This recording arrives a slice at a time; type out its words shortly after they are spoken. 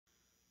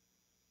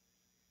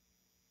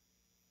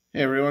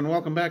Hey everyone,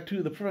 welcome back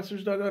to the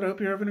Professor's Dugout. I hope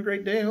you're having a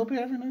great day. I hope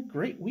you're having a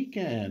great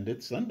weekend.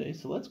 It's Sunday,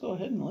 so let's go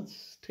ahead and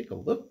let's take a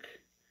look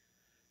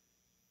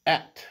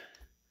at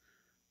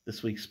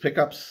this week's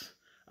pickups.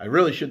 I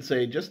really should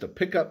say just a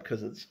pickup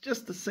because it's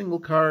just a single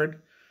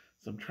card.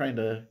 So I'm trying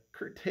to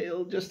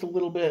curtail just a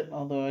little bit,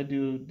 although I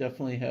do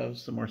definitely have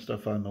some more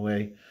stuff on the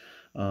way.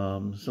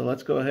 So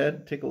let's go ahead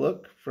and take a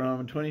look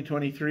from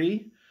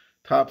 2023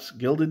 Topps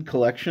Gilded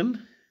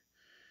Collection.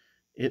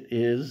 It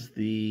is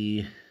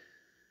the...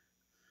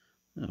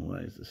 Oh, why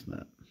is this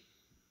not?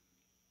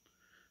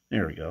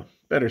 There we go.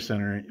 Better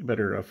center,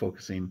 better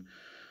focusing.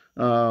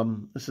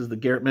 This is the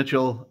Garrett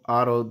Mitchell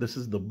auto. This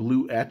is the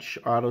blue etch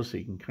auto, so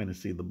you can kind of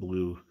see the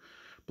blue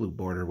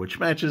border, which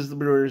matches the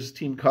Brewers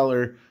team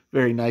color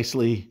very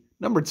nicely.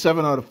 Numbered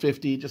 7 out of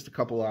 50, just a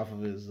couple off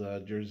of his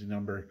jersey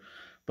number.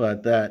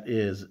 But that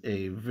is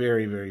a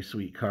very, very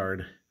sweet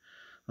card.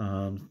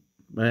 And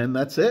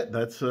that's it.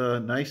 That's a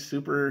nice,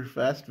 super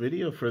fast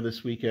video for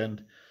this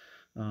weekend.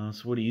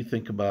 So what do you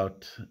think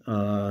about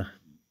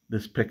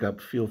this pickup?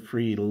 Feel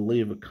free to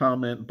leave a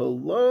comment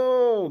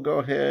below. Go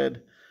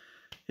ahead,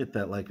 hit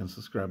that like and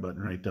subscribe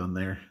button right down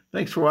there.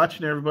 Thanks for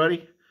watching,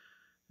 everybody.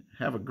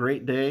 Have a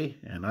great day,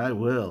 and I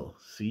will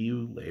see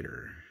you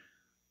later.